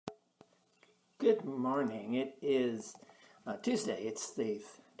Good morning. It is Tuesday. It's the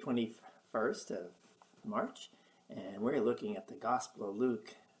 21st of March, and we're looking at the Gospel of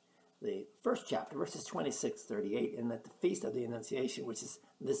Luke, the first chapter, verses 26-38, and at the Feast of the Annunciation, which is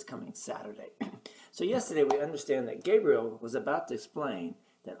this coming Saturday. So yesterday we understand that Gabriel was about to explain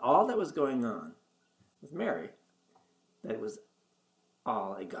that all that was going on with Mary, that it was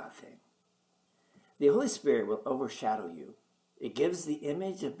all a God thing. The Holy Spirit will overshadow you. It gives the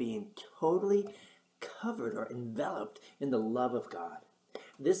image of being totally covered or enveloped in the love of God.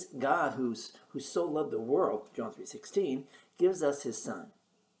 This God who so loved the world, John 3:16, gives us his Son.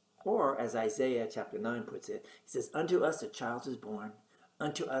 Or, as Isaiah chapter 9 puts it, he says, "Unto us a child is born,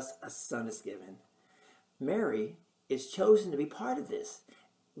 unto us a son is given." Mary is chosen to be part of this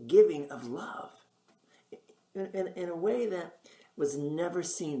giving of love in a way that was never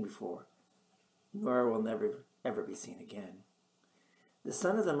seen before, nor will never ever be seen again. The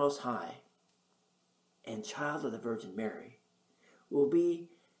Son of the Most High and child of the Virgin Mary will be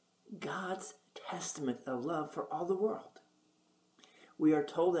God's testament of love for all the world. We are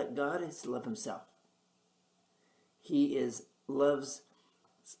told that God is love himself. He is love's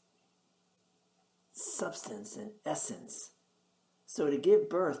substance and essence. So to give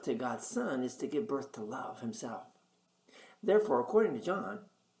birth to God's Son is to give birth to love himself. Therefore, according to John,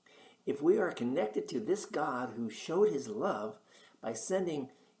 if we are connected to this God who showed his love by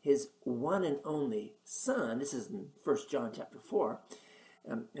sending his one and only Son, this is in 1 John chapter 4,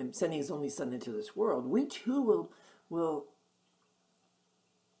 and sending his only Son into this world, we too will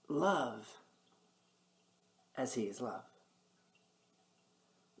love as he is loved.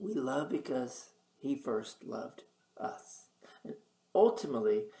 We love because he first loved us. And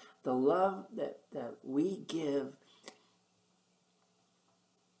ultimately, the love that we give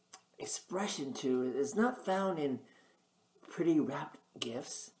expression to is not found in pretty wrapped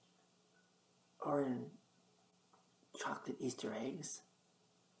gifts or in chocolate Easter eggs,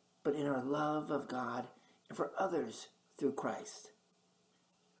 but in our love of God and for others through Christ.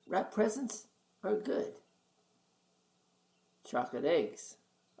 Wrapped presents are good. Chocolate eggs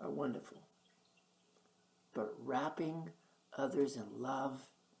are wonderful. But wrapping others in love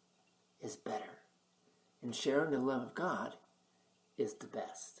is better. And sharing the love of God is the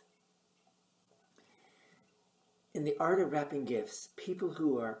best. In the art of wrapping gifts, people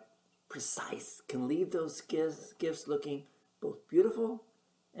who are precise can leave those gifts looking both beautiful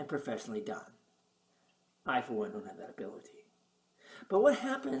and professionally done. I, for one, don't have that ability. But what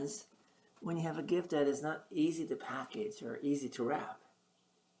happens when you have a gift that is not easy to package or easy to wrap?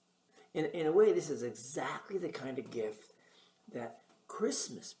 In a way, this is exactly the kind of gift that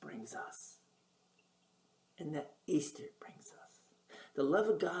Christmas brings us and that Easter brings us. The love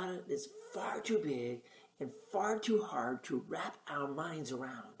of God is far too big and far too hard to wrap our minds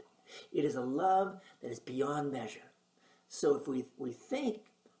around. It is a love that is beyond measure. So if we think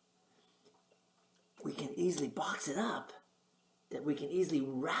we can easily box it up, that we can easily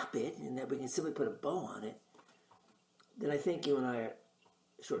wrap it, and that we can simply put a bow on it, then I think you and I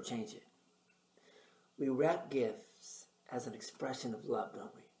shortchange it. We wrap gifts as an expression of love,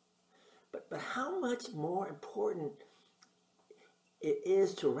 don't we? But how much more important it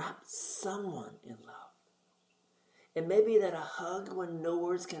is to wrap someone in love. It may be that a hug when no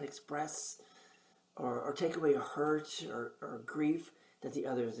words can express or take away a hurt or grief that the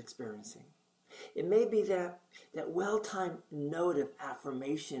other is experiencing. It may be that well-timed note of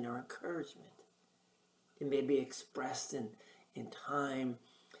affirmation or encouragement. It may be expressed in time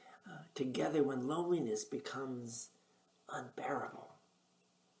together when loneliness becomes unbearable.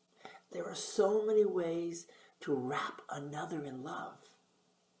 There are so many ways to wrap another in love.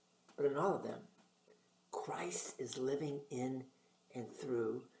 But in all of them, Christ is living in and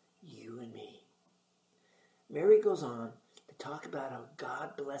through you and me. Mary goes on to talk about how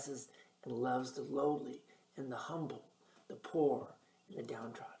God blesses and loves the lowly and the humble, the poor and the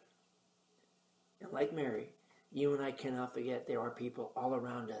downtrodden. And like Mary, you and I cannot forget there are people all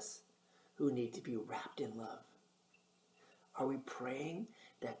around us who need to be wrapped in love. Are we praying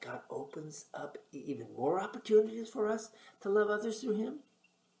that God opens up even more opportunities for us to love others through him?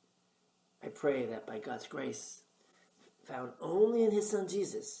 I pray that by God's grace, found only in his Son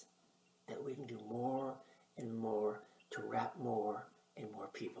Jesus, that we can do more and more to wrap more and more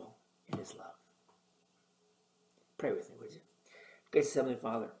people in his love. Pray with me, would you? Gracious Heavenly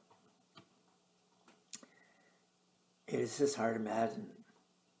Father, it is just hard to imagine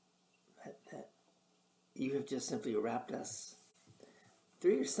that you have just simply wrapped us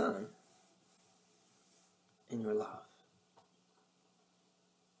through your Son in your love.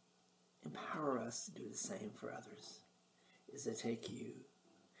 Empower us to do the same for others, is to take you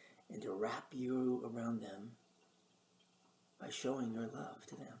and to wrap you around them by showing your love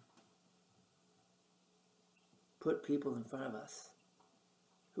to them. Put people in front of us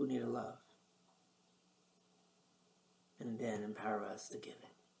who need a love, and then empower us to give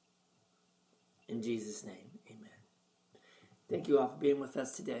it. In Jesus' name, amen. Thank you all for being with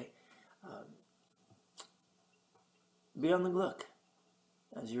us today. Be on the look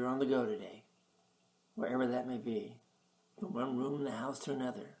as you're on the go today, wherever that may be, from one room in the house to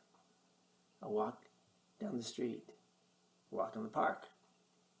another, a walk down the street, a walk in the park,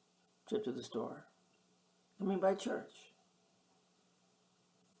 trip to the store, coming by church,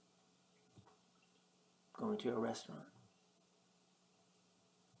 going to a restaurant.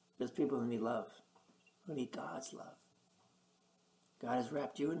 There's people who need love, who need God's love. God has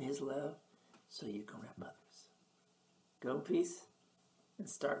wrapped you in his love so you can wrap others. Go in peace and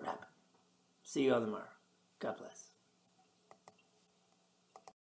start rapping. See you all tomorrow. God bless.